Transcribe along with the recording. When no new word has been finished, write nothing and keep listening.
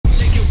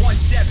one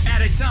step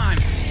at a time.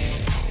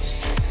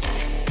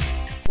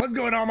 What's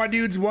going on, my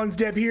dudes? One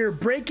Step here,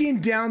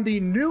 breaking down the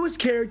newest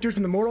characters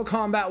from the Mortal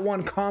Kombat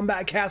 1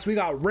 Combat Cast. We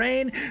got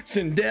Rain,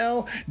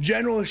 Sindel,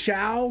 General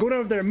Shao, going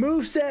over their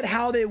moveset,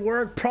 how they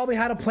work, probably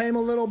how to play them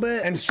a little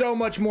bit, and so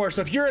much more. So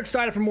if you're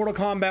excited for Mortal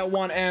Kombat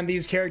 1 and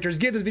these characters,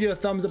 give this video a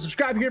thumbs up,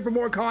 subscribe here for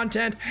more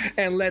content,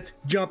 and let's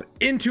jump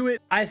into it.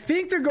 I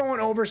think they're going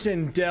over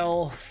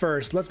Sindel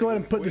first. Let's go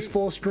ahead and put this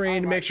full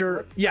screen to make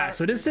sure. Yeah,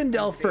 so it is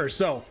Sindel first.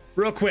 So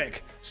real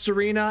quick,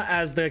 Serena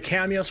as the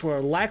cameo, so we're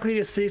likely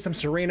to see some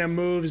Serena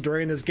moves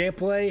during this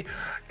gameplay.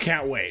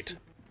 Can't wait.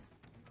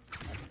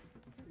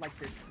 Like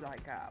this,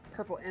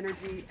 purple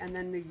energy, and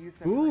then the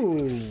use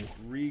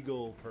of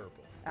regal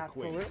purple.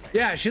 Absolutely.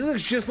 Yeah, she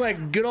looks just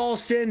like good old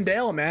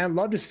Sindel, man.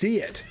 Love to see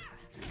it.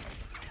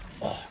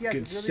 Oh, good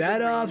really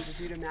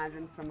setups. If you'd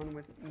imagine someone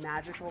with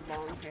magical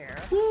long hair.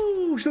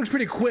 Ooh, she looks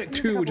pretty quick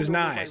too, which is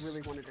nice. I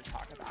really wanted to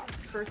talk about.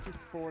 First is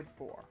forward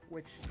 4,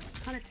 which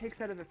kind of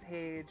takes out of the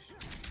page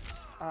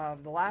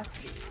of the last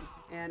game,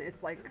 and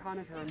it's like kind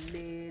of her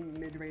main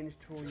mid-range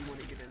tool you want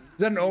to get in. Is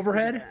that an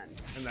overhead?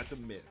 And that's a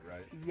mid,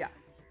 right?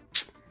 Yes.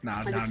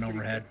 Nah, not an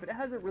overhead. But it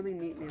has a really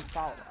neat new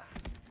follow-up.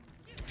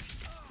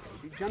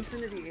 She jumps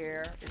into the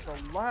air. It's a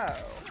low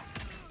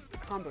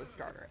combo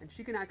starter, and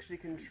she can actually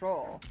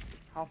control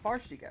how far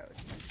she goes.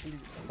 She can do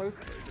the close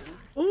version.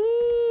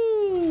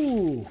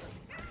 Ooh!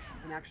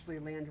 And actually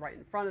land right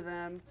in front of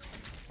them.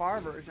 Far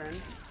version.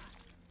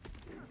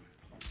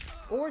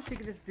 Or she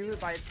could just do it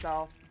by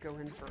itself, go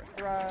in for a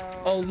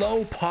throw. A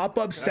low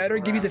pop-up setter,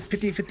 give you the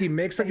 50-50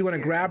 mix that you want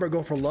to grab or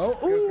go for low.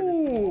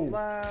 Ooh!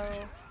 Low.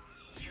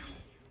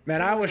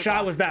 Man, I wish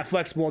I was that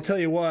flexible, I'll tell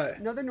you what.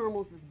 Another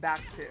normals is back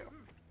 2,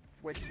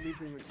 which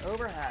leads into an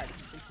overhead,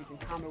 and she can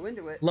combo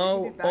into it.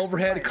 Low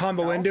overhead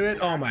combo into it?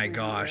 Oh my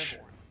gosh.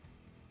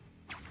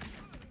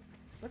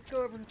 Let's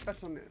go over the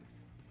special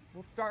moves.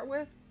 We'll start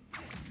with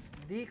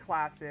the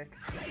classic,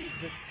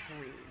 the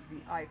Scream, the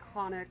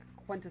iconic,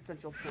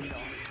 quintessential Sindel.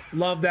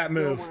 Love that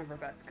move. Still one of her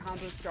best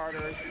combo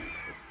starters.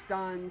 It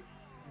stuns.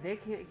 They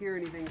can't hear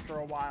anything for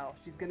a while.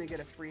 She's gonna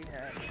get a free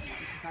hit. You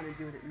can kind of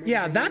do it at mid-range.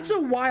 Yeah, that's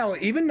a while,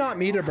 even not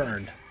meter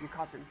burned. You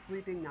caught them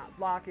sleeping, not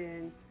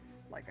blocking.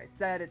 Like I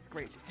said, it's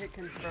great to hit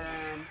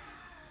confirm.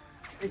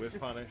 It's with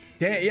just, punish.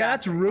 Yeah,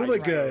 that's really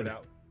good.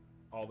 Out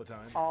all the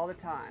time. all the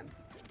time.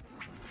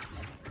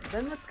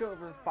 Then let's go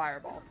over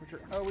fireballs, which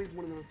are always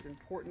one of the most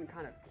important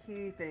kind of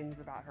key things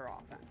about her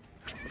offense.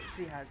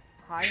 She has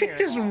high She hair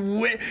just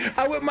ball.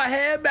 I whip my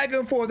head back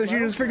and forth and she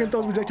just freaking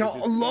throws projectile.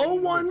 Low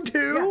one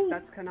too? Yes,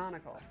 that's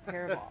canonical.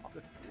 Hairball.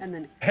 And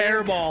then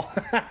Hairball.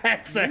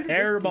 That's a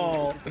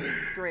hairball. It's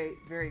a straight,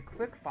 very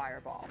quick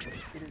fireball.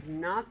 It is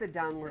not the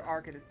downward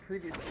arc it has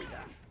previously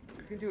done.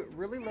 You can do it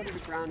really low to the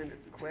ground and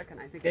it's quick, and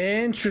I think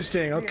it's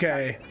interesting.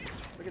 Okay.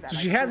 Look at that. So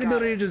she has the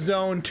ability to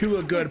zone to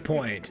a good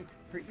point.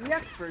 Her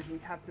EX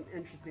versions have some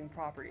interesting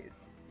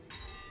properties.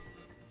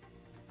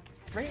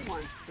 Straight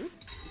one,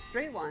 oops, the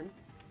straight one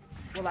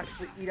will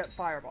actually eat up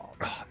fireballs.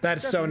 Oh,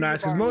 that's so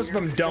nice, because most of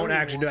them don't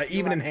actually do that,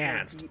 even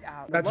enhanced.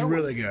 That's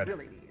really good.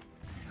 Really neat.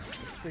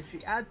 So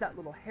she adds that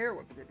little hair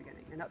whip at the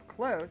beginning, and up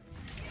close,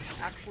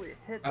 actually a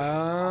hit.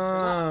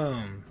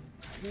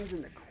 He's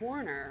in the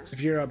corner. So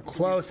if you're up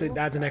close, it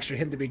adds an extra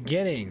hit at the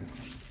beginning.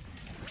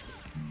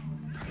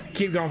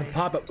 Keep going for the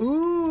pop-up.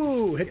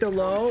 Ooh, hit the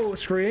low,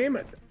 scream.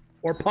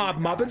 Or pop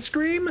Muppet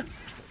scream.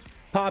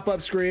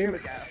 Pop-up scream.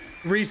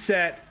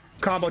 Reset.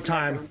 Combo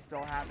time.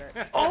 Still have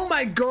it. Oh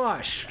my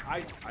gosh.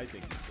 I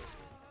think it's good.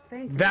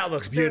 Thank you. That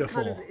looks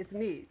beautiful. So it's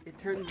neat. It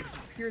turns this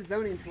pure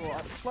zoning tool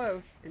up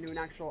close into an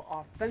actual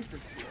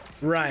offensive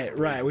tool.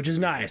 Right, which is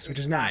nice, which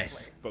is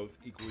nice. Both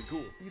equally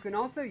cool. You can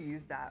also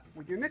use that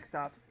with your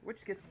mix-ups,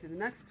 which gets to the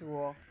next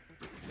tool,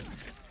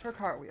 her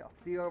cartwheel,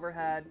 the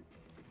overhead.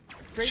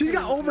 She's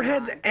got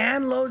overheads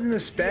and lows in the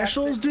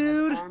specials,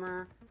 dude.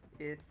 Armor.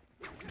 It's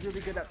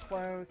really good up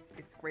close.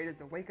 It's great as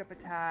a wake-up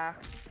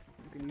attack.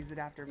 You can use it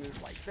after a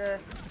move like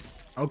this.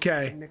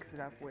 Okay. Mix it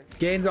up with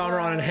gains armor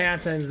on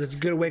enhance, and it's a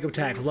good wake-up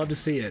attack. Love to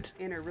see it.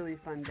 And a really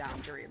fun down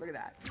 3. Look at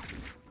that.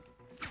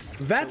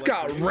 That's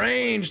got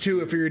range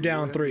to it for your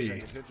down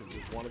 3.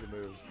 One of the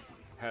moves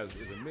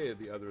is a mid,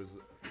 the other is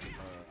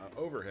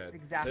overhead.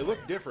 Exactly. They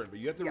look different, but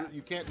you have to. Yes.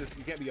 You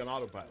can't be on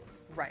autopilot.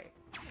 Right.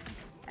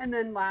 And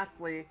then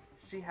lastly,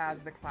 she has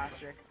the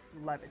classic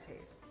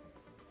levitate.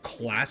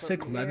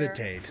 Classic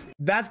levitate.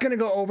 That's gonna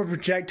go over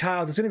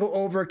projectiles. It's gonna go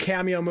over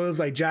cameo moves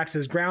like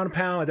Jax's ground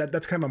pound.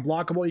 That's kind of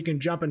unblockable. You can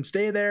jump and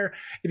stay there.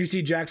 If you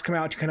see Jax come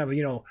out, you kind of,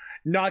 you know,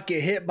 not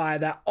get hit by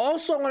that.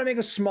 Also, I want to make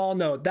a small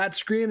note. That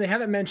scream, they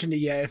haven't mentioned it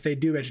yet, if they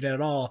do mention it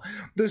at all.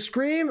 The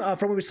scream,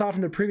 from what we saw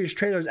from the previous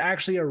trailer, is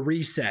actually a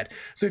reset.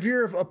 So if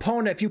your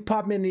opponent, if you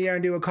pop them in the air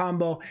and do a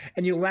combo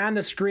and you land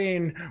the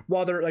screen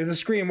while they're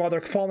while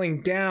they're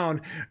falling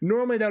down,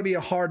 normally that would be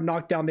a hard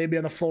knockdown. They'd be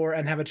on the floor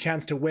and have a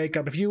chance to wake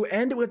up. If you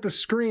end it with the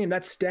scream,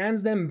 that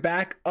stands them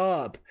back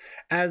up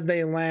as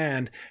they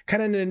land,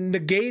 kind of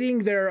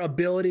negating their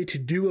ability to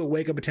do a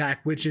wake up attack,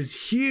 which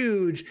is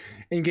huge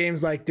in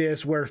games like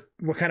this where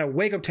what kind of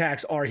wake up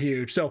attacks are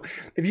huge. So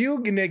if you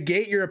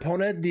negate your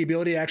opponent the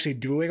ability to actually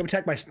do a wake up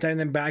attack by standing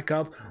them back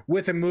up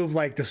with a move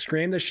like the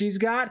scream that she's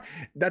got,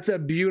 that's a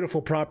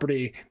beautiful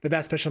property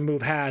that special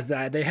move has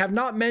that they have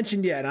not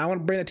mentioned yet. And I want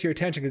to bring that to your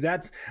attention because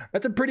that's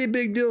a pretty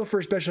big deal for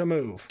a special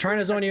move. Trying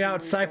to zone you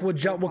out, Psych will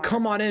jump, will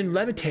come on in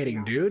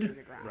levitating,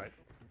 dude. Right.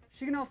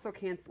 She can also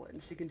cancel it,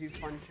 and she can do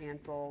fun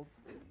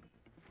cancels.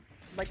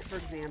 Like, for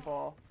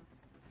example,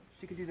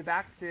 she can do the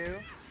back two,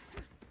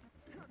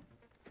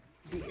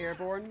 the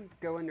airborne,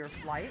 go into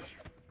flight,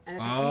 and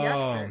if you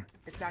exit,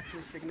 it's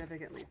actually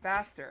significantly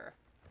faster.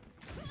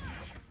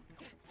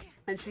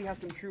 And she has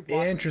some true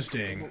blocks.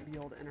 Interesting. That won't be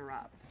able to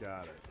interrupt.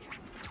 Got it.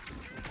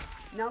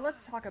 Now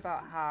let's talk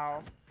about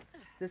how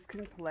this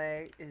can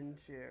play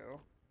into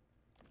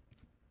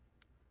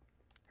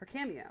her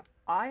cameo.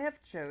 I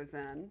have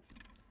chosen,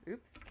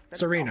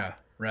 Serena,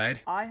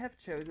 right? I have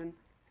chosen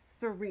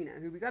Serena,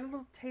 who we got a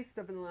little taste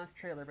of in the last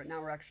trailer, but now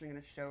we're actually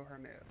going to show her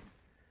moves.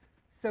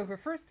 So her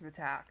first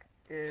attack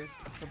is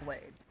the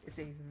blade. It's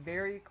a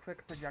very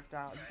quick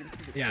projectile. You can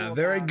see the yeah,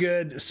 very path.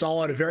 good,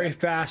 solid, very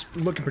fast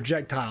looking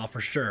projectile for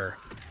sure.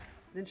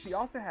 Then she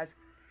also has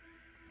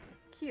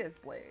Kia's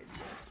blades.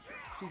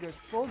 She goes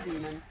full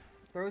demon,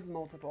 throws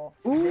multiple,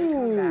 they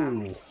come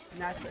back.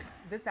 And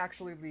this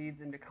actually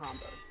leads into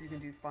combos, so you can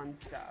do fun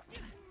stuff.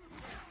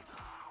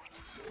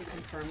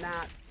 Confirm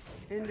that.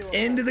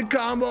 Into the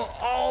combo.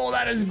 Oh,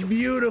 that is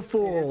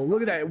beautiful.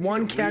 Look at that.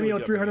 One cameo,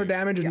 300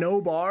 damage, yes.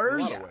 No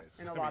bars.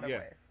 In a lot of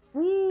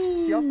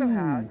ways. She also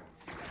has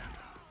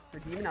her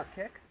demon up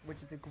kick,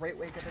 which is a great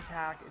wake up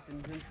attack. It's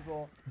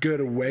invincible.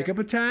 Good wake up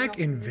attack,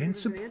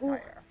 invincible.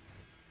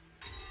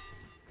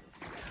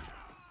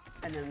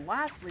 And then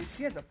lastly,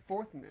 she has a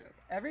fourth move.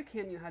 Every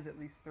cameo has at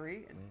least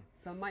 3, and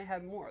some might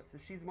have more. So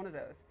she's one of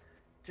those.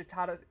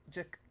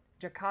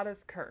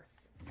 Jakata's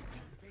Curse.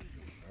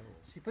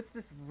 She puts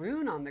this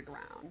rune on the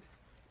ground,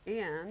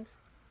 and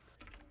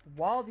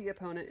while the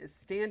opponent is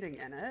standing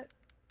in it,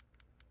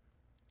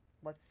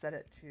 let's set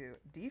it to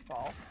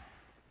default.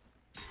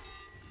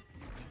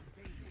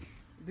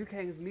 Liu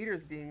Kang's meter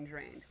is being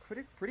drained.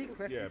 Pretty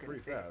quick. Yeah, pretty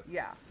fast.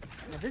 Yeah.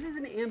 Now this is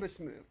an ambush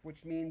move,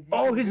 which means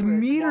his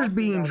meter's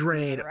being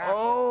drained.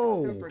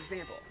 Oh. So for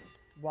example,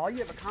 while you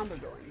have a combo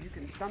going, you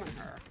can summon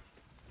her.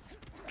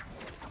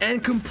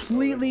 And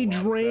completely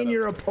drain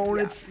your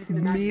opponent's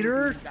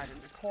meter.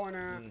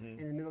 Corner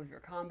in the middle of your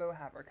combo,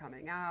 have her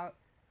coming out,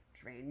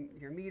 drain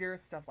your meter,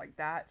 stuff like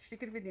that. She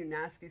could even do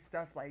nasty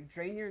stuff like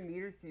drain your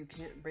meter so you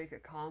can't break a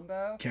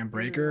combo. Can't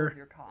break her.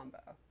 Your combo.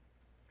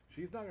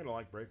 She's not gonna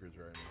like breakers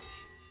very much.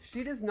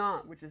 She does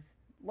not, which is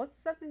let's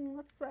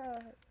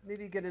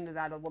maybe get into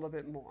that a little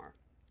bit more.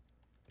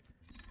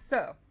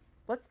 So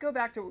let's go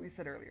back to what we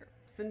said earlier.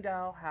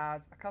 Sindel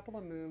has a couple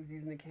of moves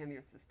using the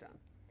cameo system.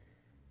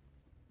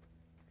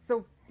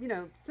 So, you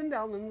know,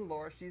 Sindel in the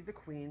lore, she's the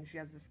queen. She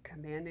has this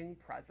commanding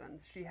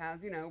presence. She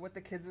has, you know, what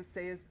the kids would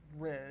say is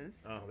Riz.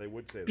 Oh, they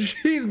would say that.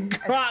 She's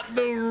got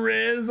the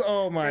Riz.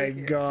 Oh my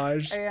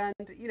gosh. And,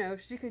 you know,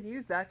 she could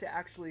use that to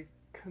actually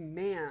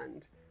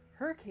command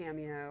her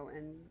cameo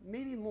and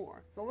maybe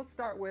more. So let's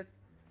start with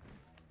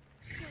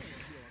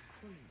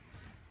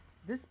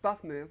this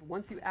buff move.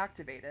 Once you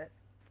activate it,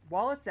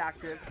 while it's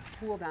active,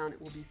 cooldown,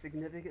 it will be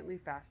significantly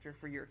faster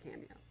for your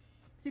cameo.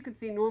 So you can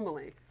see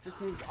normally, this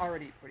move's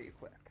already pretty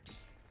quick.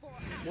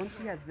 Once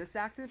she has this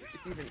active,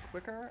 it's even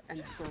quicker, and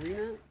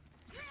Serena,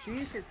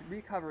 she is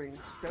recovering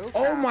so fast.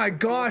 Oh my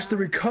gosh, the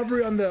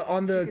recovery on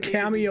the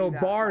cameo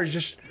bar is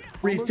just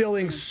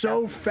refilling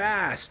so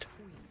fast.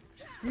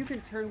 So you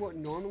can turn what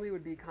normally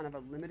would be kind of a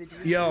limited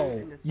use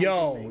yo,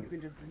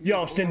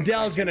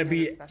 Sindel's gonna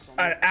be an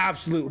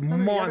absolute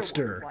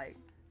monster. Like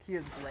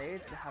Kia's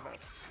blades to have a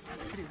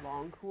pretty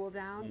long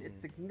cooldown. It's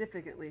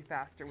significantly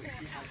faster when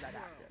she has that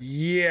active.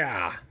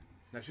 Yeah.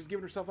 Now she's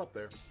giving herself up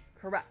there.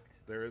 Correct.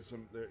 There is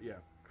some, yeah.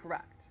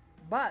 Correct.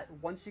 But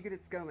once she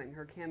gets going,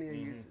 her cameo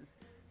use is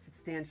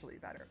substantially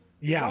better.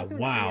 Yeah, also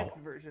wow. An EX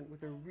version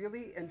with a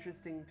really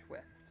interesting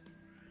twist.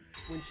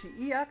 When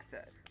she EX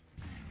it,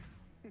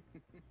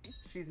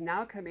 she's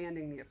now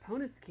commanding the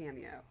opponent's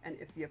cameo, and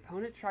if the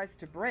opponent tries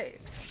to break,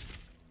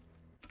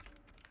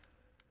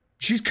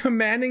 she's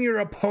commanding your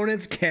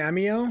opponent's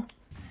cameo?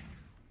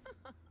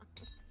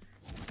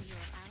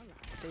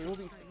 they will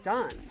be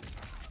stunned,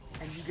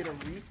 and you get a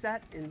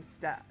reset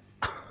instead.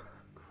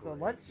 So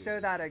let's show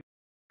that again.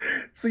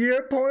 So your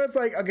opponent's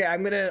like, okay,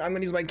 I'm gonna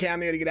use my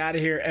cameo to get out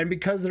of here, and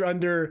because they're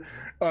under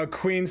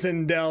Queen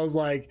Sindel's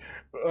like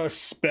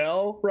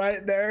spell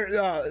right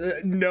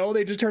there, no,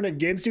 they just turn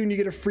against you and you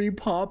get a free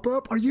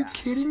pop-up. Are you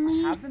kidding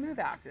me? Have the move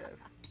active.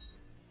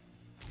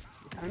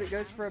 When it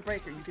goes for a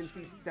breaker, you can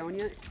see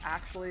Sonya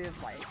actually is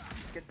like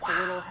gets the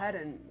little head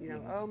and you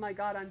know, oh my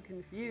god, I'm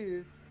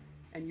confused,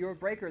 and your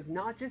breaker is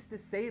not just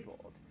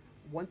disabled.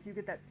 Once you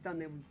get that stun,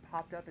 they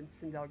popped up and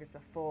Sindel gets a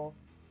full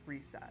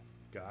reset.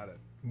 Got it.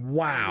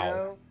 Wow.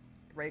 No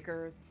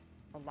breakers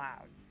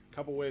allowed.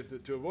 Couple ways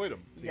to avoid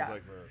them. Seems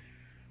like for her.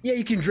 Yeah,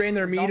 you can drain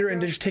their meter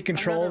and just take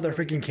control of their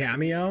freaking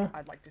cameo.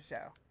 I'd like to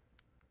show.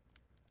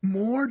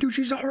 More? Dude,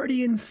 she's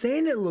already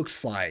insane, it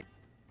looks like.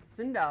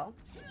 Sindel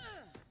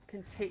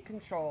can take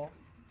control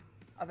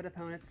of an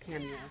opponent's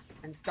cameo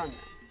and stun them.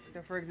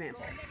 So for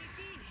example,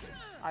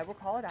 I will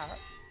call it out,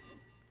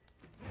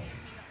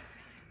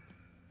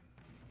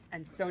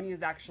 and Sonya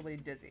is actually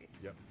dizzy.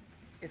 Yep.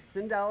 If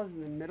Sindel is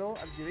in the middle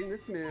of doing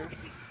this move,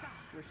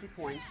 where she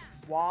points,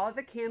 while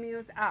the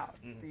cameo's out,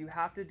 so you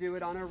have to do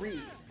it on a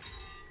read.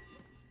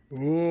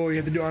 Ooh, you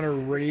have to do it on a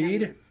Cameo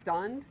read? is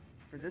stunned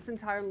for this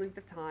entire length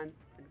of time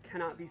and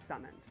cannot be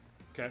summoned.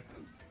 Okay.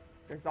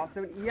 There's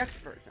also an EX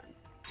version.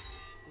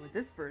 With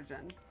this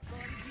version,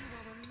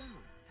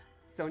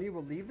 Sonya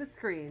will leave the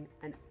screen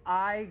and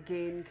I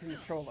gain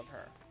control of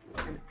her.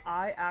 And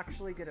I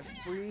actually get a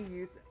free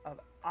use of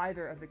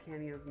either of the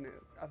cameo's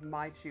moves of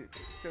my choosing.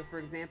 So for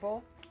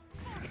example,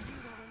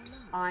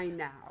 I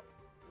now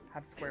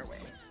have Square Wave.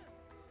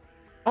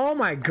 Oh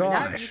my That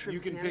gosh. use of You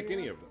can pick cameo-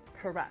 any of them.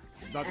 Correct.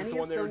 Not just Any the of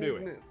one they were Sonya's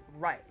doing. moves.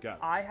 Right. Got it.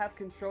 I have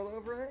control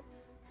over it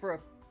for a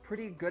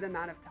pretty good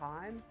amount of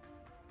time,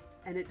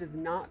 and it does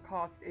not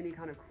cost any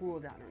kind of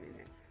cooldown or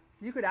anything.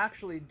 So you could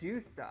actually do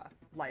stuff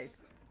like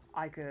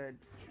I could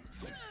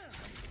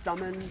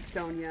summon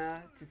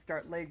Sonya to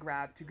start leg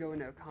grab to go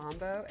into a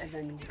combo, and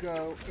then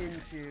go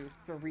into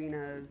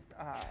Serena's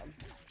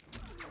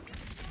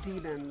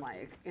demon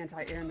like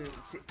anti-air move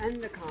to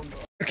end the combo.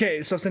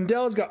 Okay, so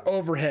Sindel's got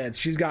overheads.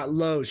 She's got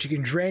lows. She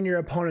can drain your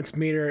opponent's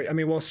meter. I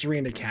mean, well,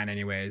 Serena can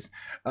anyways,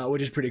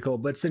 which is pretty cool.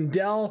 But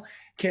Sindel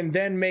can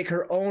then make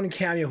her own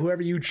cameo,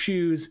 whoever you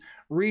choose,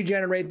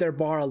 regenerate their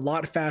bar a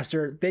lot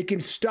faster. They can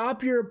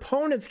stop your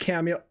opponent's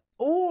cameo,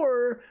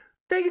 or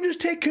they can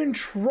just take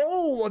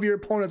control of your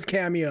opponent's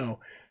cameo.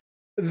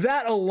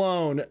 That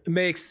alone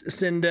makes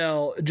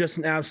Sindel just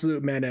an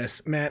absolute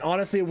menace, man.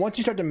 Honestly, once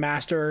you start to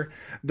master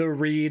the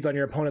reads on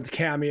your opponent's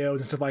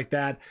cameos and stuff like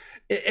that,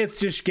 it's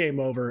just game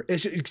over.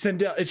 It's just,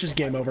 Sindel, it's just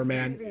game over, You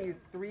man. can even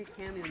use 3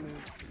 cameo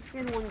moves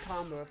in one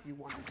combo if you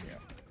wanted to.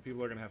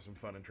 People are gonna have some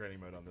fun in training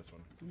mode on this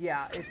one.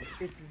 Yeah,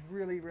 it's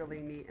really, really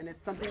neat. And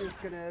it's something that's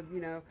gonna, you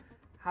know,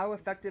 how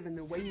effective and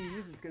the way you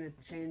use it's gonna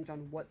change on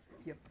what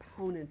the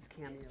opponent's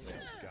cameo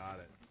is. Got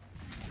it.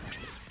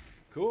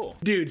 Cool.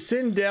 Dude,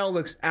 Sindel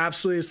looks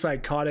absolutely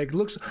psychotic.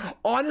 Looks,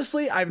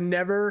 honestly, I've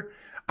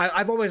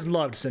always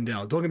loved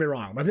Sindel. Don't get me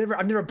wrong. I've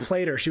never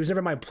played her. She was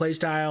never my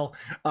playstyle.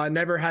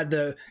 Never had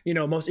the, you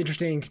know, most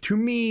interesting to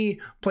me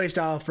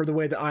playstyle for the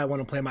way that I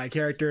want to play my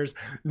characters.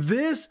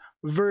 This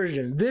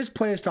version, this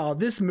playstyle,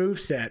 this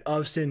moveset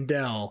of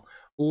Sindel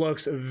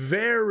looks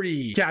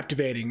very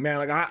captivating, man.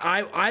 Like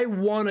I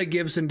want to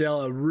give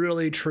Sindel a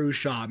really true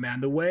shot, man.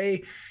 The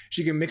way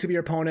she can mix up your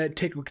opponent,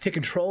 take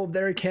control of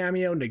their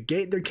cameo,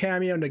 negate their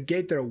cameo,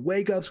 negate their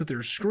wake ups with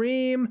her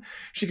scream.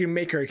 She can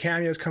make her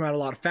cameos come out a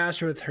lot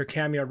faster with her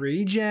cameo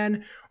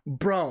regen.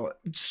 Bro,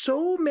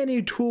 so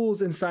many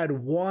tools inside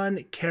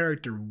one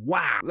character.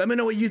 Wow. Let me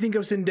know what you think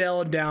of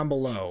Sindel down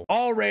below.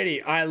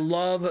 Alrighty, I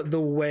love the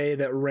way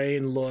that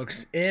Rain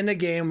looks in a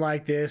game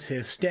like this.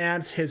 His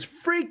stance, his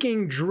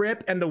freaking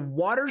drip, and the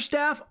water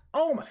staff.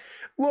 Oh my,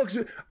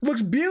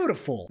 looks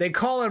beautiful. They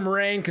call him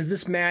Rain because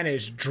this man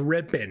is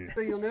dripping. So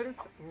you'll notice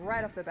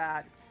right off the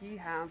bat, he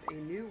has a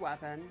new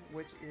weapon,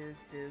 which is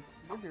his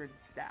wizard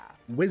staff.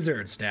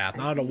 Wizard staff,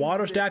 And not a he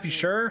water uses it sstaff, you in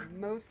sure?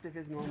 Most of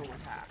his normal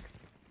attacks.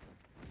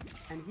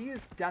 And he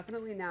is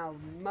definitely now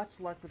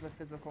much less of a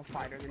physical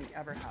fighter than he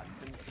ever has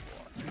been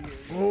before. He is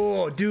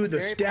Oh, dude, the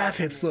very staff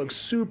hits fascinating. look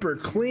super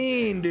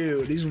clean,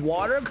 dude. These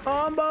water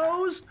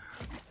combos?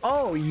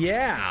 Oh,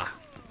 yeah.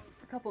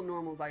 A couple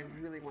normals I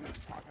really wanted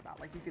to talk about.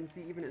 Like you can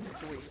see even his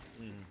sweep.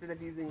 Instead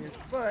of using his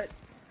foot,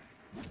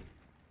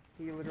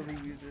 he literally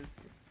uses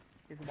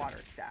his water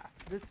staff.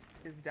 This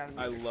is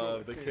definitely I the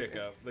love coolest the thing. kick up,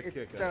 It's- the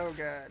it's kick up. so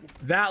good.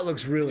 That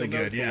looks really You'll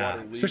notice good, the yeah.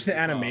 water leaves Especially the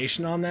the top.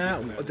 animation on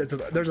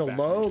that. There's a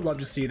low, love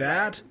to see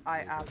that.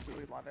 I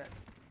absolutely love it.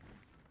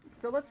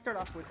 So let's start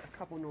off with a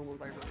couple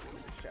normals I really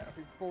wanted to show.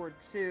 His forward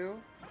 2,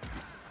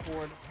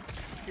 forward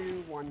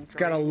 2, 1, 3. It's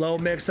got a low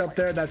mix up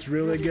there. That's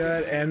really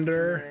good.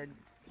 Ender.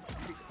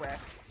 Pretty quick.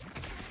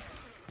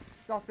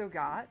 It's also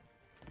got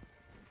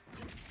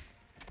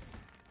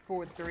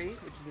forward 3,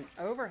 which is an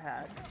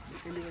overhead,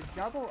 into a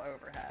double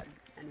overhead,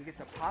 and he gets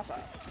a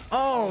pop-up.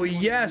 Oh,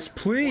 yes,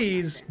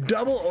 please.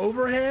 Double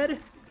overhead?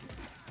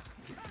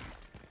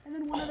 And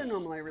then one other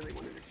normal I really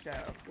wanted to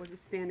show was a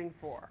standing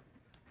 4.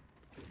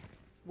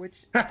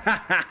 Which,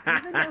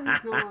 even though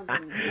he's no longer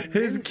a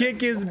His ninja,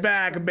 kick is has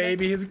back,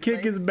 baby. His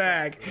kick is tremendous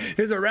back.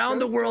 His around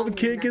the so world strong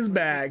kick is that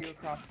back. you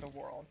across the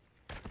world.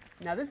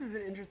 Now this is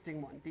an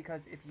interesting one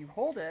because if you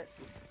hold it,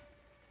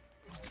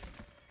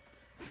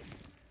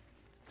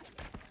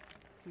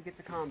 he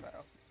gets a combo.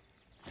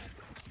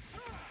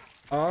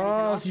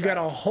 Oh, so you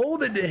gotta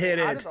hold it to hit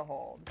Out of it. the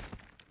hold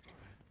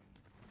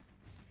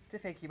to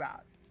fake you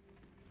out.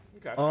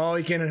 Okay. Oh,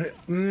 you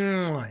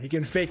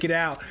can fake it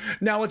out.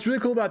 Now, what's really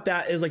cool about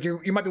that is like you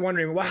might be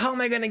wondering, well, how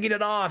am I gonna get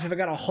it off if I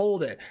gotta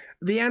hold it?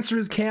 The answer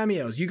is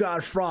cameos. You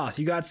got Frost,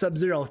 you got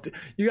Sub-Zero,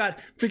 you got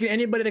freaking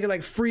anybody that can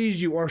like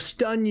freeze you or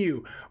stun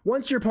you.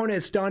 Once your opponent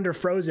is stunned or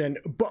frozen,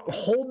 but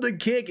hold the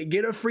kick,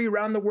 get a free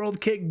round the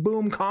world kick,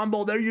 boom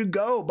combo. There you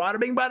go, bada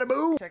bing, bada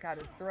boom. Check out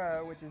his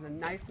throw, which is a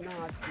nice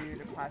nod to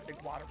the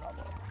classic water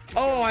bubble.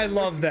 Oh, I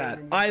love that.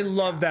 I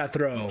love that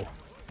throw.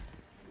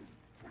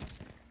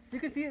 So you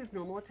can see his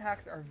normal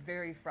attacks are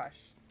very fresh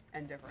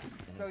and different.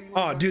 So you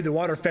Oh, dude, the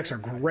water effects are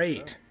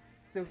great.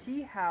 So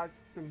he has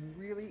some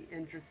really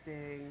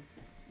interesting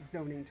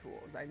zoning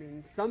tools. I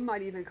mean, some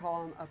might even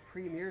call him a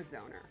premier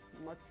zoner.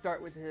 And let's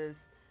start with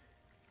his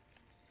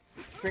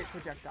straight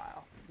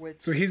projectile, which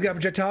So he's got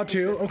projectile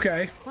too.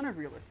 Okay. a ton of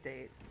real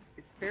estate.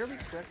 It's fairly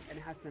quick and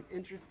has some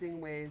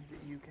interesting ways that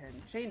you can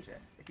change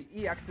it. If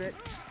you EX it,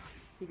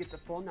 he gets a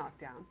full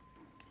knockdown.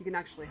 He can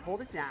actually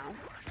hold it down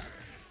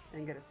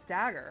and get a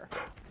stagger.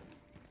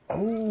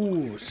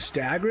 Oh,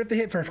 stagger at the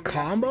hit for a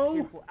combo?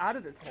 Cancel out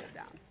of this hold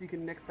down, so you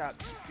can mix up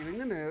doing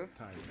the move,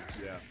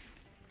 Yeah.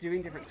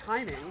 doing different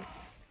timings,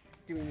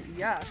 doing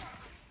the EX,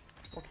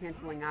 or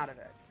canceling out of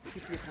it.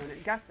 Keep the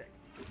opponent guessing.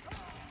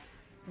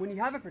 When you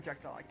have a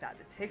projectile like that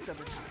takes up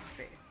a ton of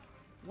space,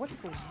 what's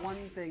the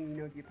one thing you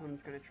know the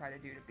opponent's going to try to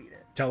do to beat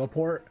it?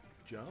 Teleport.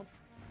 Jump.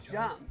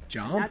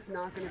 Jump? And that's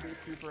not going to be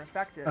super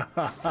effective.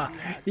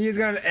 He's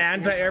got an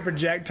anti-air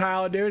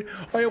projectile, dude.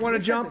 Oh, you want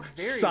to jump?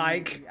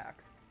 Psych.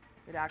 EX.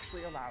 It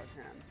actually allows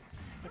him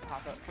to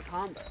pop up for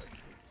combos.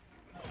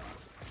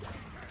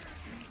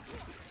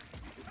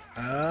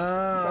 So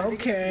I think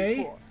it's pretty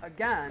Okay. cool.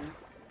 Again,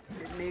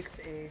 it makes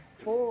a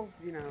full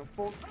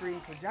screen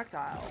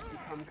projectile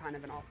become kind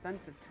of an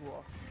offensive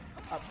tool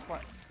up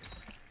close.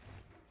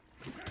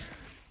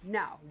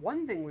 Now,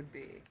 one thing would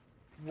be,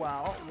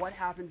 well, what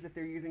happens if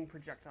they're using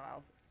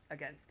projectiles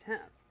against him?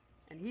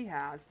 And he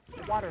has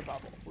the water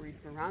bubble, where he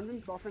surrounds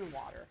himself in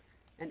water,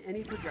 and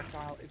any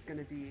projectile is going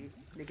to be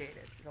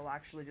negated. It'll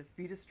actually just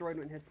be destroyed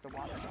when it hits the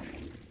water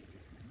bubble.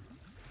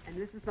 And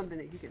this is something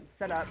that he can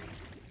set up,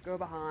 go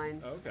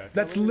behind. Okay.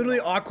 That's literally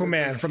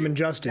Aquaman from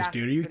Injustice,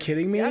 dude. Are you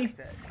kidding me? It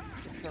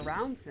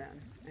surrounds him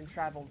and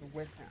travels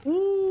with him.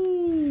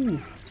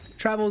 Ooh.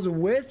 Travels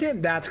with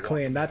him? That's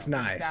clean. That's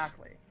nice. Exactly.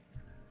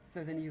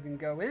 So then you can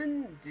go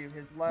in, do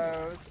his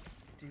lows,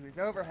 do his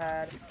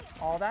overhead,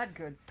 all that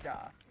good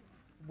stuff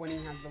when he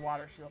has the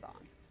water shield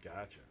on.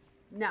 Gotcha.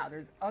 Now,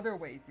 there's other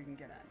ways you can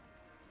get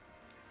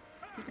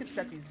in. He could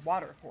set these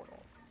water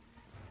portals,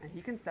 and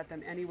he can set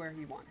them anywhere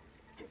he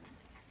wants.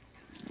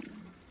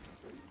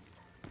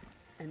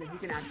 And then he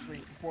can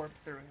actually warp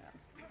through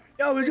him.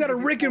 Oh, he's got a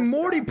Rick and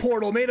Morty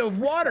portal made of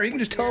water. He can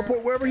just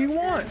teleport wherever he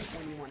wants.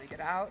 When you want to get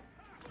out,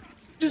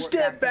 Just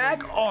step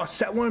back. Oh,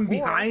 set one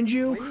behind when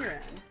you. you're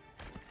in,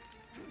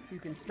 you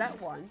can set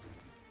one,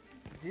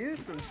 do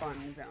some fun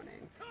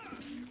zoning,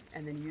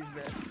 and then use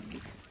this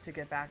to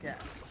get back in.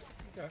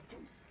 Okay.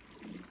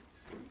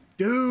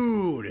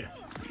 Dude.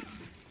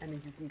 And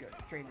then you can go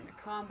straight into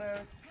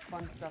combos,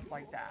 fun stuff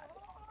like that.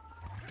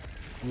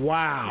 Now,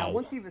 Wow.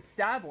 once you've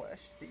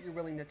established that you're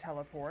willing to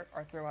teleport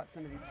or throw out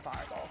some of these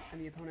fireballs,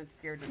 and the opponent's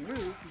scared to move,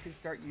 you can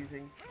start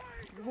using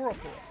the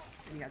Whirlpool.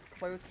 And he has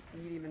close,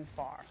 medium, and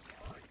far.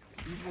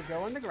 These will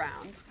go on the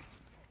ground,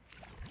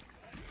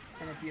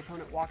 and if the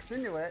opponent walks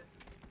into it,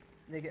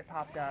 they get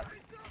popped up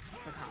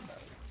for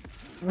combos.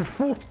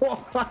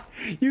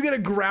 You get a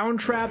ground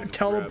trap,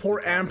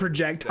 teleport, and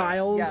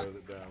projectiles.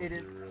 Yes, it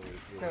is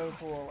so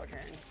cool looking.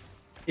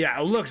 Yeah,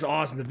 it looks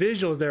awesome. The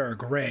visuals there are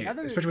great,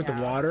 Another especially with the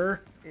move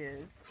water.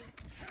 is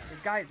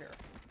Geyser.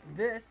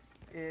 This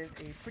is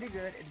a pretty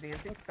good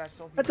advancing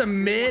special. That's a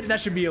mid. That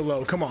should be a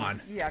low. Come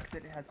on. EX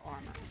it has armor,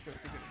 so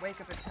it's a good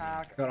wake up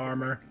attack. Got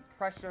armor.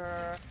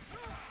 Pressure.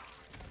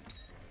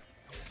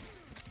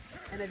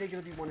 And I think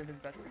it'll be one of his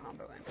best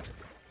combo enders.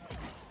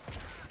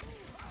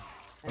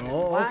 And then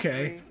Oh, lastly,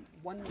 okay.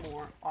 one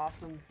more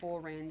awesome full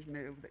range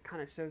move that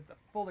kind of shows the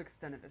full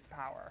extent of his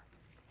power.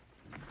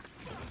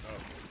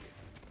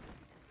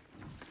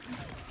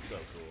 So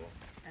cool.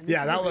 And this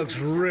Yeah, is that a looks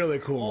really really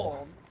cool.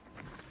 hold.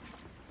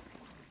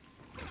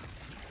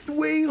 The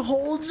way he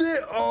holds it.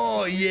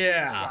 Oh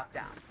yeah. Drop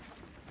down.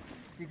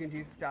 So you can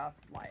do stuff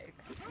like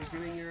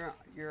you're doing your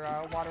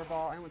water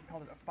ball, and what's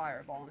called a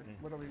fireball, and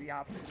it's literally the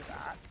opposite of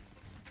that.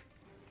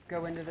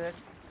 Go into this,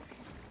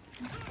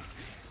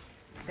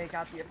 fake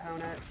out the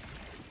opponent,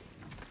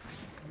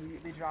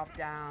 immediately drop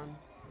down.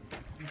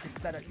 You can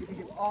set up, you can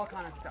do all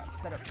kind of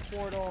stuff. Set up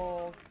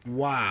portals.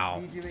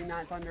 Wow. You doing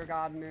that Thunder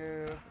God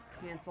move,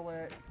 cancel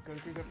it, go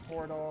through the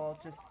portal,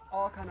 just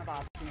all kind of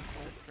options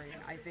full screen.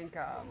 I think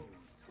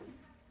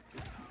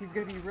he's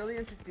going to be a really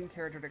interesting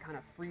character to kind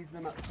of freeze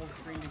them up full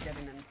screen to get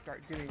him and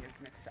start doing his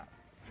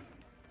mix-ups.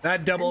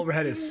 That double And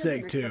overhead is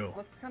speaking sick of mix-ups, too.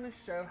 Let's kind of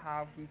show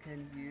how he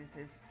can use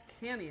his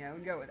cameo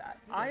and go with that.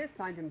 I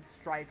assigned him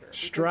Striker. because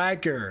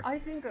Striker. I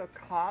think a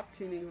cop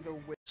teaming with a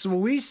wizard So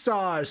we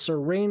saw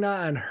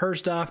Serena and her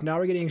stuff. Now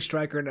we're getting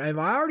Striker, and I've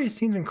already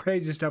seen some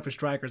crazy stuff with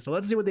Striker. So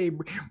let's see what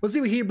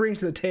he brings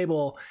to the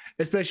table,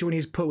 especially when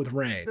he's put with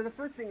Rain. So the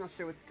first thing I'll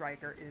show with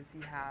Striker is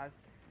he has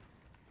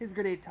his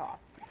grenade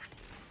toss.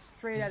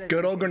 Straight out of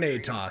Good old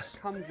grenade toss.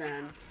 Comes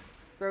in,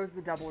 throws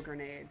the double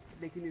grenades.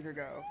 They can either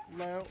go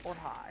low or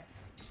high.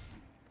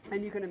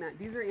 And you can imagine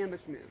these are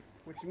ambush moves,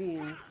 which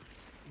means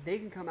they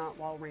can come out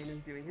while Rain is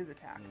doing his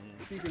attacks.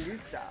 So you can do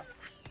stuff.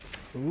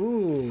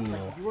 Ooh.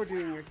 Like you're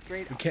doing your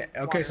straight.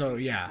 Okay, so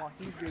yeah. While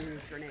he's doing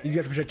his grenades. He's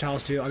got some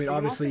projectiles too. I mean,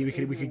 obviously we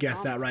could guess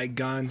combos. that, right?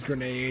 Guns,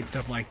 grenades,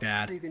 stuff like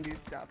that. So you can do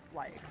stuff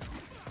like.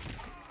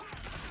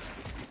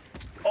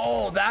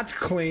 Oh, that's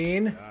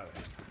clean.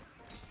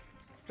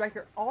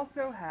 Striker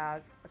also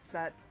has a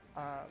set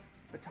of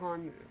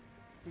baton moves.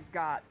 He's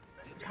got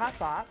Cop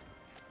Bop,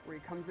 where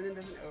he comes in and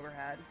does an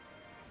overhead,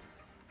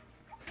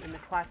 and the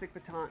classic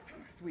baton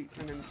sweep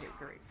from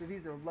MK3. So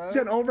these are low. Is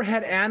that an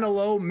overhead and a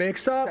low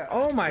mix-up? So,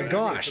 oh my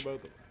gosh.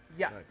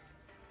 Yes. Nice.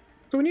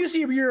 So when you see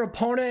your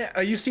opponent,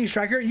 you see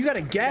Striker, you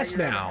gotta guess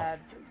Your now. overhead,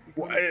 you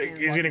can Well, stand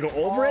he's gonna like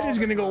go over it, all he's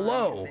gonna go the time.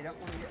 low. They don't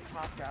want to get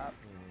popped up.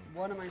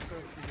 What am I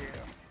supposed to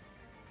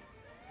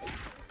do?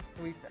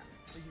 Sweep them.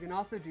 But you can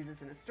also do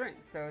this in a string.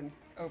 So in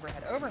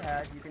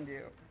overhead, you can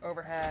do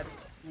overhead,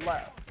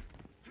 low.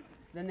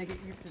 Then they get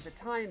used to the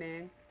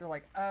timing. They're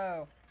like,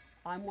 oh,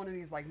 I'm one of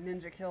these like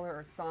ninja killer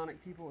or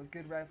Sonic people with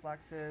good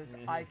reflexes.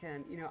 I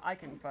can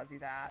fuzzy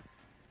that.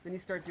 Then you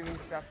start doing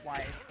stuff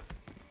like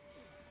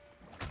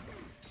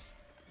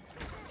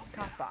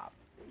Cop Bop.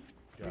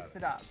 Mix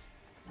it up.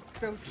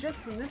 So just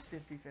from this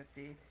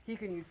 50-50, he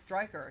can use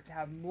Striker to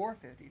have more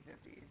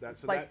 50-50s.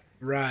 That's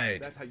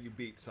Right. That's how you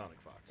beat Sonic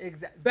Fox.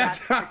 Exactly. That's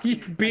how you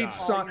beat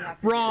Sonic.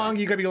 Wrong,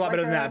 you gotta be a lot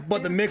better than that.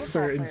 But the mixes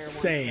are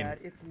insane.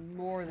 It's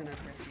more than a 50-50.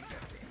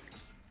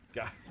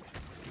 Got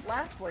it.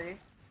 Lastly,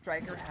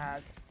 Striker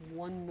has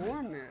one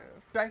more move.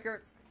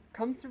 Striker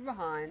comes from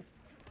behind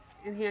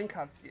and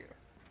handcuffs you.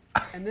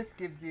 And this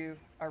gives you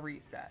a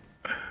reset.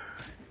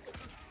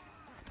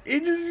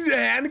 It just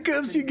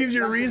handcuffs you, gives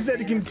you a reset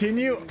to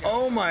continue.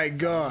 Oh my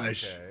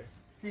gosh. Okay.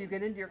 So you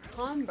get into your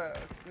combos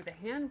with a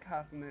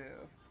handcuff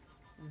move,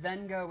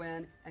 then go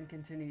in and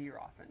continue your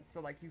offense. So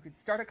like you could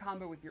start a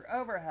combo with your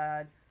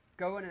overhead,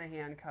 go into the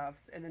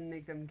handcuffs, and then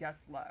make them guess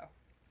low.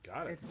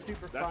 Got it. It's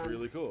super That's fun.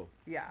 really cool.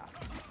 Yeah.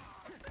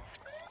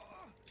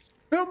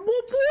 So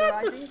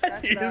I think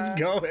that's, you just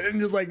go in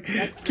and just like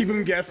keep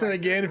them guessing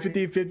again,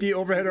 50-50,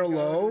 overhead or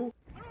low.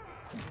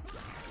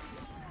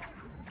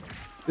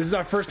 This is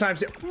our first time.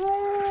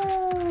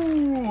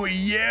 Ooh,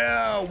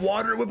 yeah,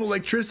 water whip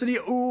electricity.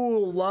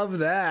 Ooh, love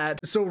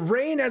that. So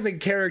Rain as a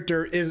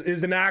character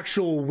is an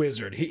actual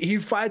wizard. He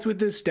fights with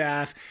his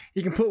staff.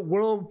 He can put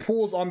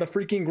whirlpools on the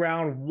freaking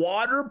ground.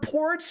 Water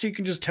ports. He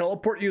can just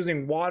teleport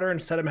using water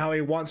and set him how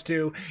he wants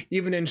to,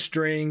 even in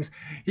strings.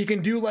 He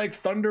can do like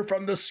thunder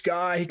from the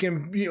sky. He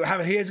can he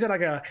has got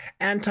like a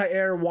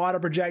anti-air water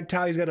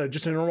projectile. He's got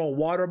just a normal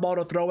water ball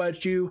to throw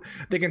at you.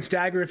 They can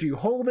stagger if you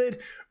hold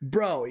it.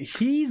 Bro,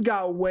 he's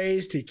got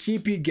ways to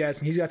keep you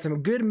guessing. He's got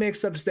some good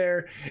mix-ups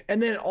there.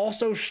 And then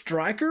also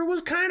Striker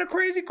was kind of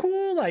crazy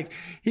cool. Like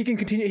he can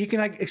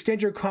like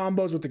extend your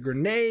combos with the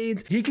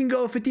grenades. He can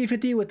go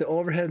 50-50 with the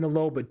overhead and the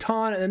low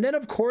baton. And then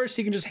of course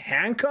he can just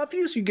handcuff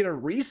you so you get a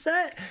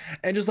reset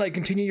and just like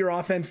continue your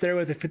offense there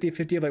with a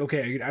 50-50 of like,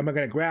 okay, am I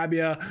gonna grab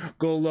you,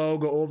 go low,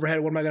 go overhead,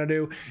 what am I gonna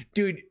do?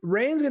 Dude,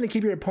 Rain's gonna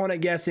keep your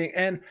opponent guessing.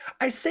 And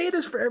I say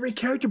this for every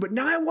character, but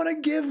now I want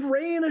to give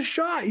Rain a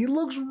shot. He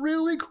looks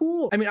really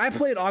cool. I mean, I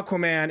played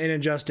Aquaman in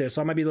Injustice,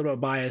 so I might be a little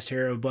bit biased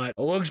here, but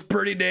it looks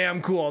pretty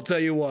damn cool, I'll tell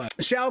you what.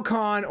 Shao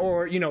Kahn,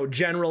 or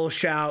General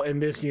Shao in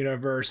this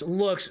universe,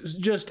 looks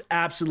just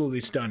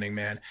absolutely stunning,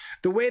 man.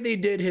 The way they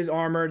did his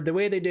armor, the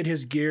way they did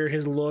his gear,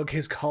 his look,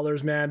 his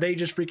colors, man, they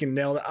just freaking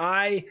nailed it.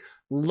 I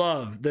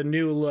love the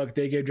new look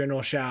they gave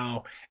General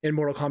Shao in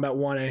Mortal Kombat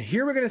 1, and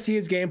here we're gonna see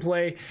his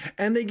gameplay,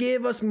 and they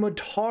gave us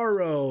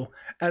Motaro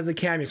as the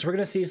cameo, so we're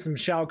gonna see some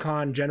Shao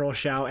Kahn, General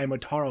Shao, and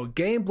Motaro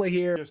gameplay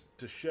here. Just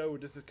to show,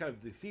 this is kind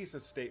of the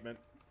thesis statement.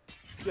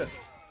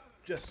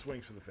 Just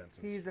swings for the fences.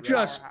 He's a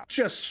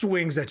Just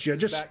swings at you.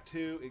 Just back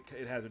two.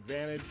 It has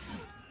advantage.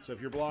 So if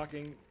you're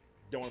blocking,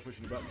 don't want to push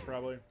any buttons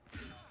probably.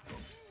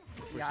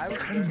 Yeah, I would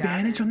got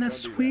advantage on that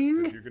Don't do that,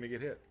 swing. 'cause you're gonna get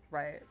hit.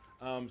 Right.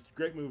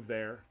 Great move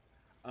there.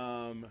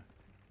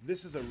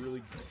 This is a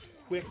really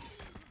quick,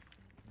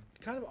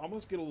 kind of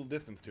almost get a little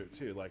distance to it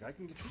too. Like I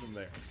can get you from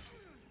there.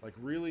 Like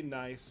really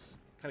nice.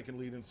 Kind of can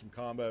lead in some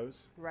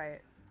combos.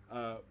 Right.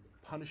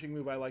 Punishing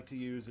move I like to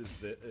use is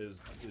this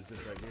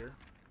right here.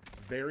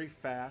 Very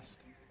fast,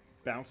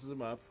 bounces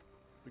them up.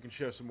 We can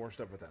show some more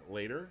stuff with that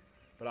later,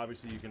 but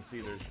obviously you can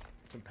see there's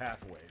some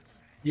pathways.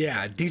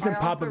 Yeah, decent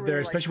pop up really there,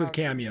 like especially with how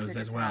these cameos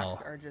quick as well.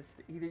 attacks are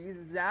just either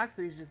uses Zax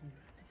or he's just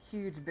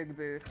huge big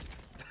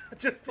boots.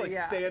 Just like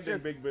Yeah, standing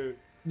just- big boot.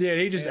 Yeah,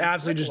 he just And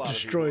absolutely like a just lot of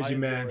people, destroys you, I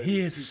man. enjoy He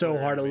these hits so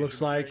two-player hard, it animation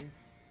looks like. Strings.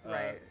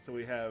 Right. So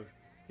he has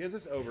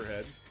this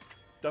overhead,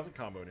 doesn't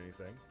combo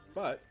anything,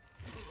 but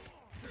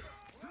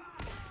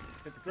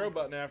hit the throw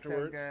button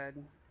afterwards. So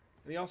good.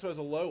 And he also has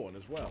a low one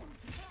as well.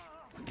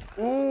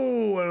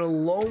 Ooh, and a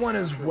low one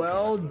as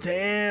well.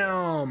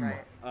 Damn.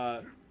 Right.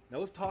 Now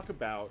let's talk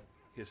about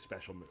his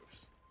special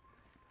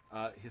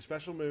moves. His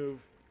special move,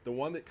 the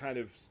one that kind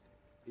of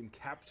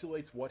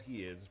encapsulates what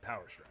he is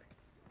Power Strike.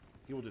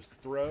 He will just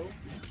throw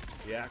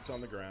the axe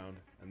on the ground,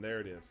 and there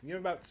it is. You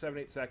have about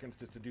 7-8 seconds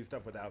just to do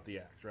stuff without the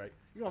axe, right?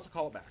 You can also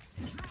call it back.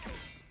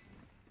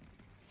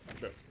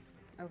 Go.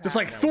 Okay. Just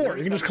like Now, Thor, when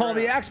you it can just comes call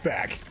the around, axe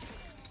back.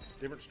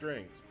 Different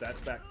strings. That's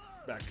back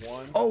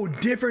one. Oh,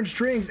 different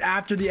strings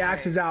after the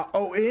axe is out.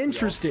 Oh,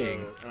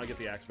 interesting. And I get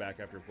the axe back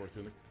after, of course,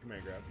 doing the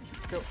command grab.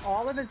 So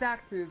all of his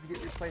axe moves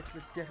get replaced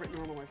with different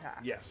normal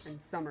attacks. Yes.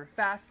 And some are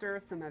faster,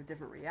 some have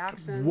different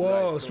reactions.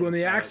 Whoa, Right, so when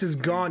the axe is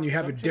gone, you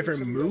have a some change, different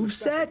some move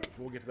special set? moves.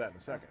 We'll get to that in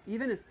a second.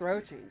 Even his throw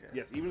changes.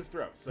 Yes, even his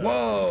throw. So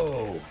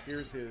Whoa.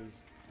 here's his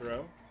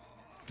throw.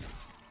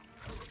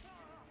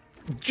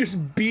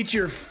 Just beat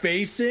your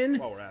face in?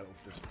 While we're at it,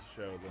 let's just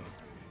show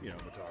the,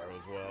 Motaro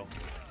as well.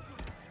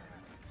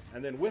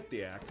 And then with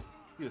the axe,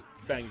 he just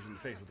bangs in the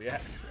face with the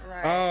axe.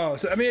 Right. Oh,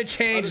 so I mean it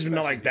changes, Other but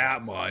not like special that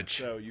moves. much.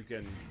 So you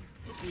can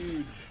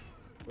huge.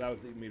 That was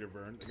the meter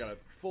burn. I got a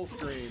full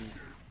screen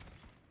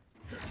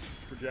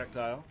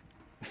projectile.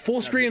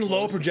 Full screen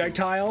low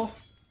projectile.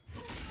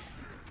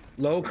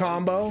 Low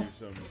combo. Do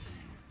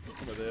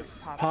some of this.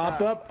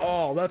 Pop up.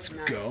 Oh, let's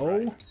Nice.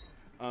 go.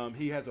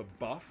 He has a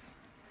buff.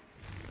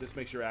 This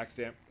makes your axe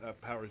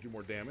powers do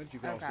more damage. You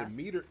can Okay.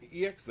 also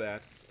EX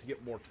that to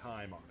get more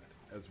time on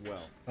it as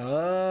well.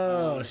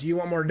 Oh, so you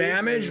want more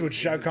damage, which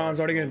Shao Kahn's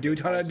already going to do a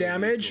ton of Also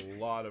damage? leads to a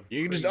lot of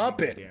You can just crazy up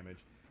good it. Damage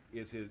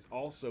is his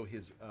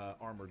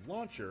armored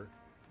launcher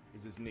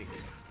is his knee.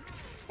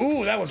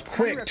 Ooh, that was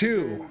quick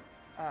too.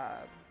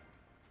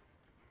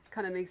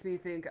 Kind of makes me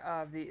think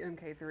of the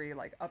MK3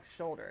 like up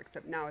shoulder,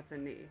 except now it's a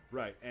knee.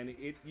 Right, and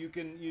you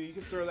can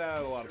throw that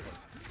out a lot of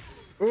places.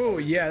 Ooh,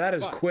 yeah, that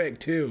is But- quick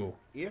too.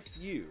 If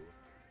you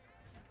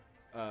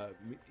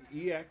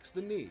EX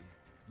the knee,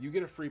 you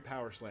get a free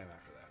power slam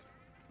after that.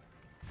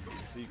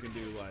 So you can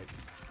do like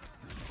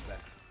that.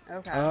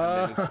 Okay.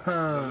 And then it's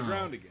on the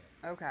ground again.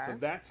 Okay. So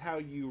that's how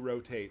you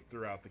rotate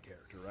throughout the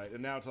character, right?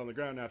 And now it's on the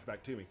ground, now it's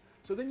back to me.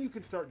 So then you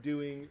can start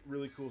doing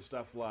really cool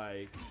stuff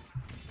like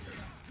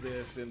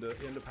this into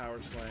power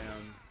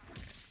slam,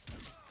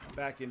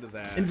 back into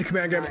that. Into the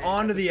command grab, Nice.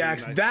 onto the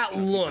That's axe. a That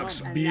really nice looks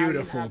combo. And now you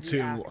beautiful have the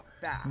too. axe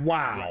back.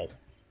 Wow.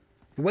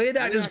 The way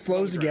that And just that's on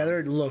flows the together,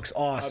 it ground. looks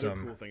Other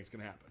awesome. cool things can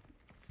happen.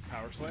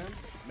 Power slam.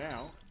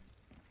 Now,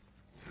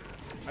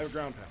 I have a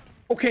ground pound.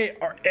 Okay,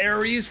 are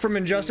Ares from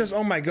Injustice?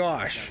 Oh my Now,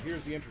 gosh.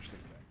 here's the interesting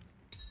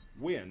thing.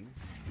 When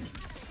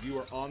you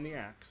are on the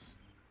axe,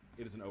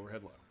 it is an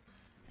overhead low,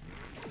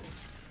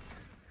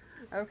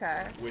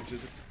 Okay. which is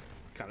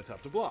kind of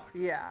tough to block.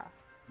 Yeah.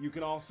 You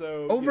can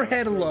also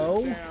Overhead throw this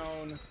low?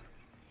 down,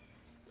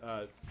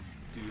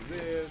 do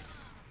this.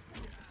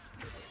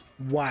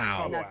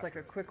 Wow. And that's after like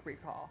a quick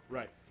recall.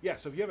 Right. Yeah.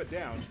 So if you have it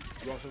down,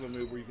 you also have a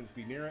move where you can just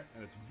be near it,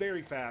 and it's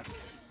very fast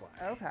slash.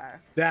 Okay.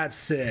 That's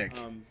sick.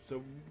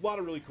 So a lot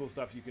of really cool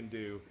stuff you can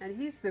do. And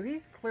he's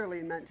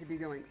clearly meant to be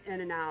going in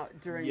and out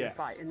during Yes. the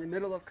fight, in the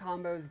middle of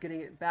combos,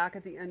 getting it back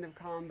at the end of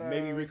combos.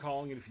 Maybe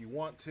recalling it if you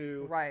want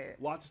to.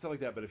 Right. Lots of stuff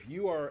like that. But if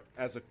you are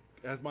as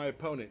my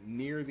opponent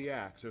near the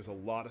axe, there's a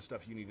lot of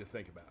stuff you need to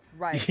think about.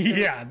 Right. So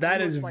Yeah, it's that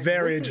almost is like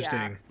very with the interesting.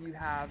 axe, you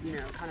have,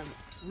 kind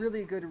of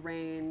really good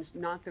range,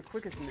 not the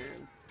quickest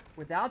moves.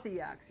 Without the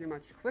axe, you're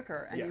much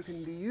quicker, and Yes.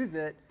 you can use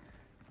it,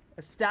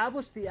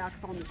 establish the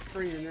axe on the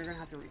screen, and they're going to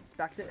have to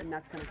respect it, and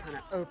that's going to kind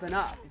of open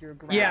up your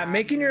grab. Yeah,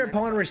 making your mix-up,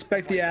 opponent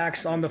respect stuff the like that.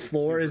 axe on the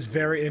floor is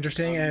very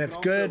interesting, and you it's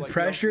can also, good like, you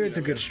pressure. also, It's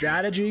a good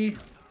strategy.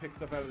 Pick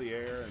stuff out of the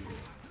air and.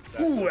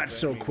 that Ooh, sort of that's thing.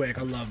 so I mean, quick.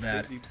 I love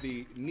that.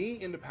 The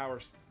knee into power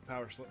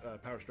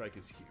strike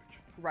is huge.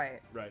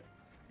 Right. Right.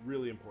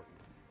 Really important.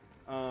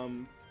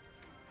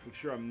 Make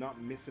sure I'm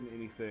not missing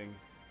anything.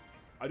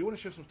 I do want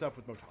to show some stuff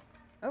with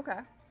Motaro. Okay.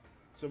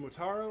 So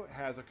Motaro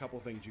has a couple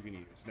things you can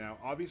use. Now,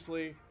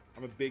 obviously,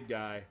 I'm a big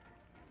guy.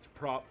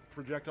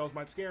 Projectiles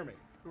might scare me.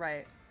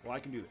 Right. Well, I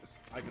can do this.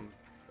 I can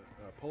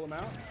pull them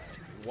out,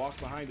 walk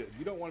behind it.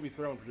 You don't want to be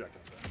throwing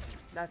projectiles at it.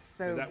 That's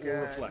so That good.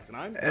 will reflect.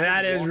 And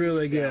That is walking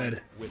really down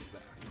good. With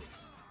that.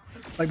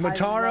 Like I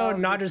Motaro love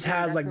the not just fact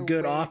has that's like a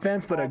good way to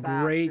offense, but a call back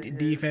to great his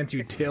defense thick,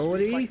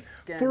 utility like,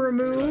 skin for a to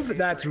really move. be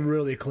That's great.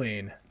 really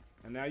clean.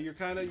 And now you're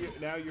kind of you're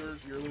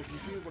a little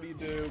confused. What do you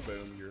do?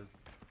 Boom,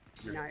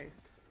 you're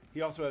Nice.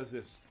 He also has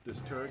this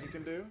turret he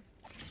can do.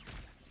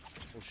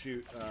 Will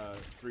shoot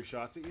 3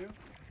 shots at you.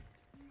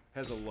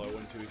 Has a low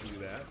one too. He can do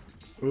that.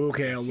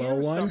 Okay, a low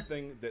Here's one.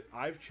 something that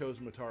I've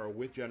chosen Motaro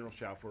with General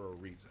Shao for a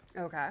reason.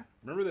 Okay.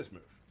 Remember this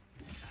move?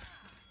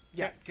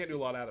 Yes. Can't do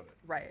a lot out of it.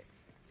 Right.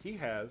 He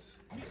has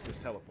this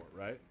teleport,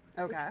 right?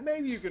 Okay.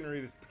 Maybe you can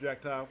read a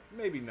projectile,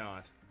 maybe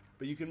not.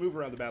 But you can move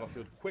around the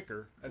battlefield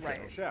quicker as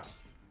General Right. Shao.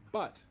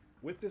 But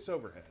with this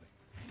overhead,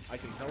 I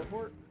can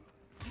teleport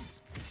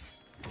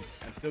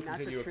and still And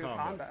that's a continue a true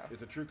combo. combo.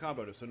 It's a true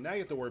combo. So now you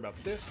have to worry about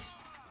this,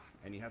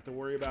 and you have to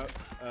worry about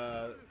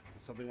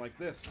something like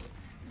this.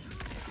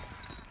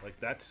 Like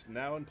that's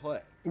now in play.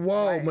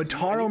 Whoa, Right.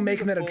 Mataro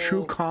making that a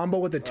true combo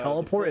with the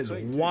teleport is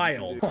thing, too.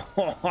 wild.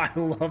 Oh, I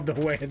love the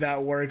way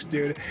that works,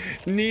 dude.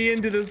 Knee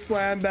into the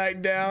slam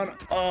back down.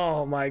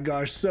 Oh my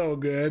gosh, so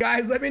good.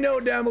 Guys, let me know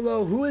down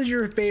below, who is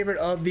your favorite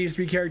of these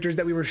three characters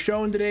that we were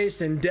shown today?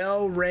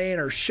 Sindel, Rain,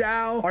 or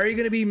Shao? Are you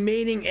going to be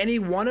maining any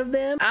one of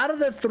them? Out of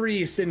the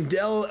three,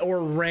 Sindel or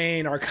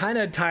Rain are kind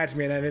of tied for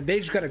me, and they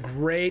just got a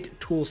great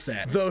tool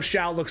set. Though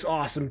Shao looks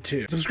awesome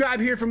too. Subscribe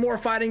here for more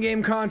fighting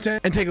game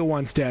content and take it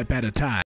one step at a time.